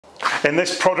In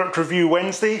this product review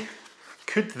Wednesday,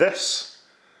 could this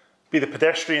be the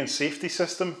pedestrian safety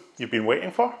system you've been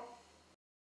waiting for?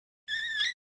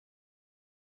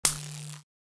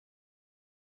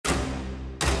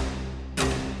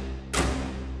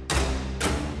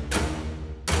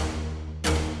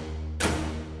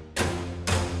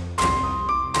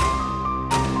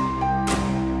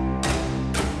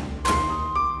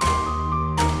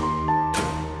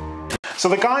 So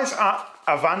the guys at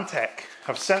Avantech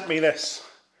have sent me this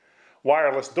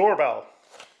wireless doorbell,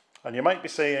 and you might be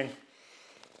saying,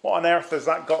 what on earth has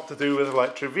that got to do with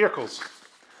electric vehicles?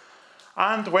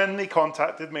 And when they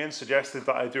contacted me and suggested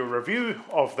that I do a review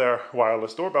of their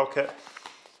wireless doorbell kit,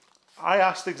 I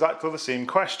asked exactly the same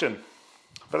question.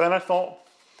 But then I thought,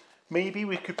 maybe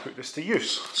we could put this to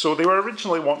use. So they were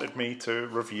originally wanted me to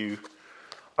review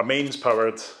a mains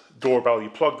powered doorbell.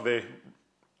 You plug the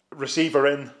receiver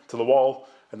in to the wall,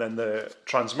 and then the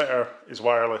transmitter is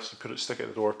wireless. You put it, stick it at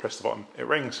the door, press the button, it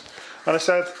rings. And I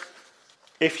said,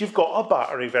 if you've got a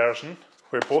battery version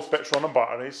where both bits run on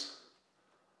batteries,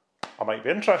 I might be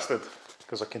interested,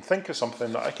 because I can think of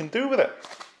something that I can do with it.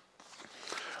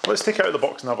 Let's take it out of the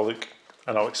box and have a look,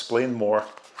 and I'll explain more,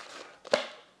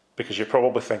 because you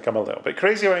probably think I'm a little bit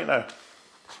crazy right now.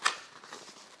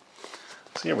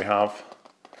 So here we have,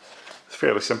 it's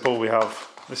fairly simple. We have,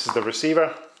 this is the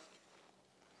receiver,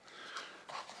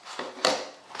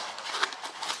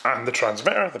 and the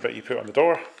transmitter, the bit you put on the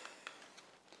door.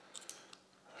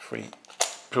 If we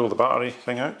pull the battery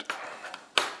thing out,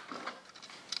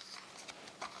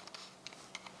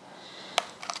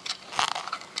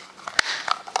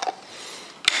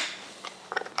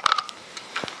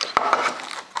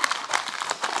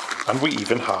 and we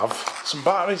even have some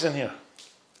batteries in here.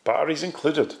 Batteries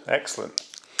included, excellent.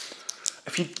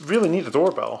 If you really need a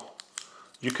doorbell,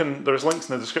 you can, there's links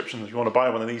in the description if you want to buy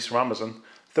one of these from Amazon.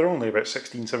 They're only about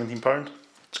 £16, £17.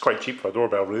 It's quite cheap for a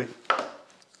doorbell, really. And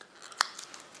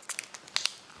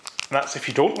that's if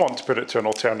you don't want to put it to an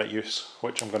alternate use,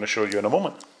 which I'm going to show you in a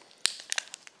moment.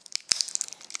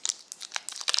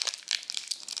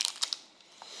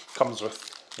 Comes with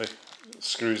the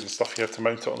screws and stuff here to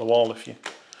mount it on the wall if you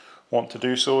want to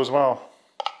do so as well.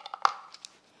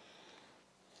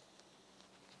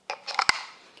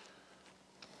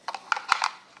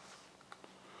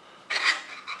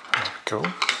 There we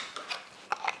go.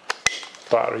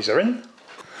 Batteries are in.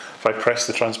 If I press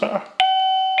the transmitter,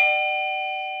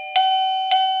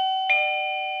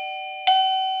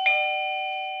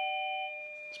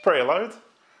 it's pretty loud.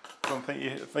 I don't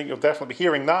think you'll definitely be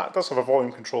hearing that. It does have a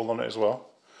volume control on it as well,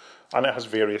 and it has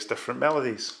various different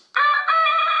melodies.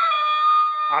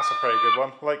 That's a pretty good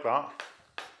one. I like that.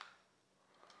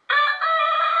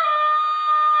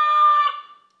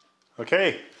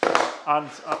 Okay, and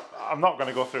I'm not going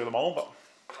to go through them all, but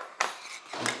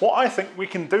what I think we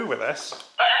can do with this,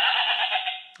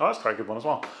 oh, that's quite a good one as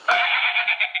well.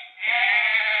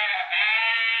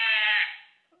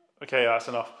 Okay, that's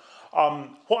enough.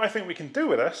 What I think we can do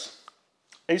with this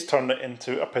is turn it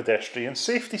into a pedestrian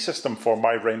safety system for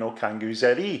my Renault Kangoo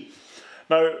ZE.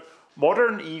 Now,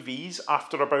 modern EVs,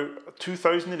 after about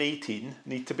 2018,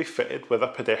 need to be fitted with a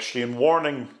pedestrian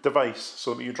warning device,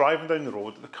 so that when you're driving down the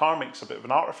road, the car makes a bit of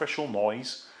an artificial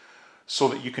noise so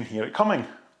that you can hear it coming.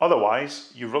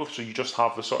 Otherwise, you just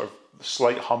have the sort of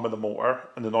slight hum of the motor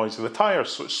and the noise of the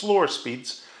tyres. So at slower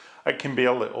speeds, it can be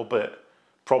a little bit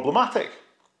problematic.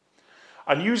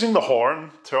 And using the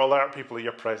horn to alert people of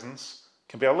your presence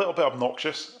can be a little bit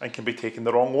obnoxious and can be taken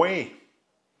the wrong way.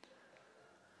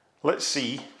 Let's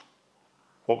see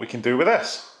what we can do with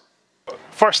this.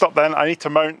 First up then, I need to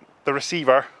mount the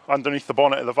receiver underneath the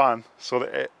bonnet of the van so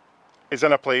that it is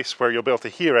in a place where you'll be able to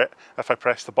hear it if I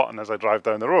press the button as I drive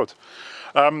down the road.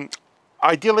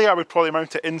 Ideally, I would probably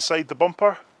mount it inside the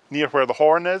bumper, near where the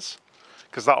horn is,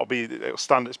 because it'll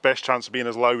stand its best chance of being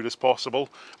as loud as possible.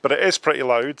 But it is pretty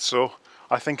loud, so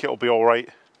I think it'll be all right.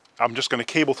 I'm just going to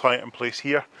cable tie it in place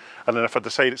here, and then if I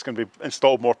decide it's going to be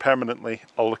installed more permanently,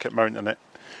 I'll look at mounting it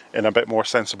in a bit more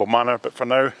sensible manner. But for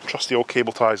now, trusty old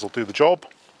cable ties will do the job.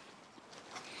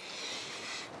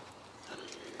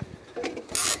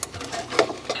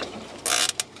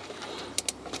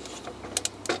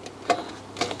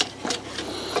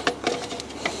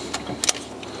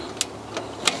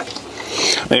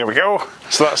 There we go.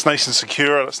 So that's nice and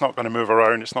secure. It's not going to move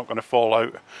around, it's not going to fall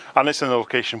out, and it's in a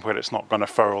location where it's not going to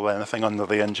foul anything under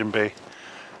the engine bay.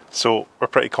 So we're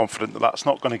pretty confident that that's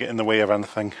not going to get in the way of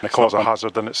anything and cause a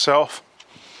hazard in itself.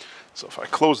 So if I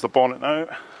close the bonnet now,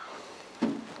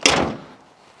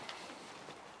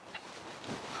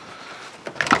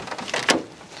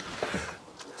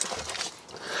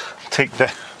 take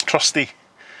the trusty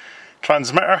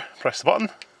transmitter, press the button,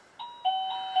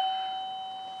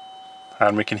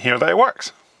 and we can hear that it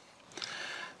works.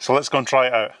 So let's go and try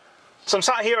it out. So I'm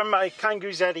sat here in my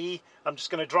Kangoo ZE, I'm just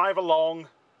going to drive along,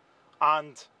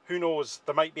 and who knows,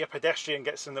 there might be a pedestrian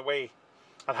gets in the way.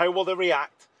 And how will they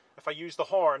react if I use the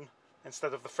horn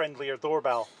instead of the friendlier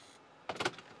doorbell?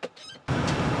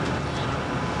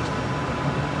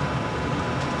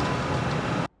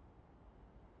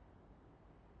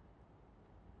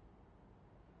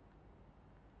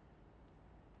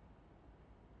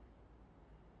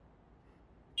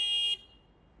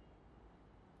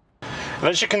 And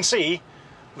as you can see,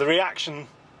 the reaction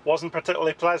wasn't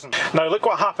particularly pleasant. Now look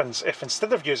what happens if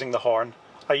instead of using the horn,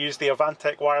 I use the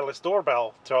Avantec wireless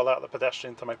doorbell to alert the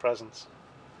pedestrian to my presence.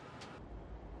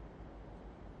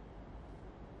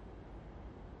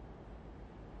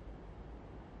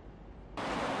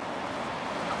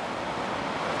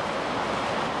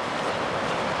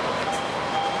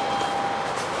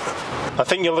 I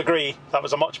think you'll agree that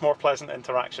was a much more pleasant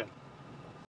interaction.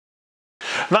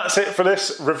 And that's it for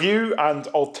this review and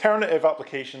alternative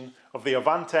application of the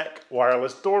Avantec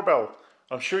wireless doorbell.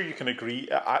 I'm sure you can agree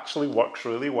it actually works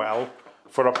really well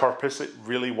for a purpose it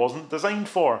really wasn't designed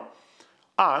for.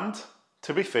 And,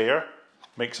 to be fair,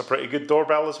 makes a pretty good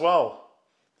doorbell as well.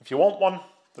 If you want one,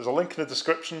 there's a link in the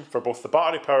description for both the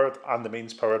battery powered and the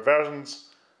mains powered versions.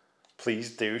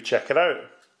 Please do check it out.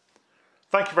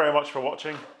 Thank you very much for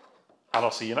watching, and I'll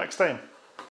see you next time.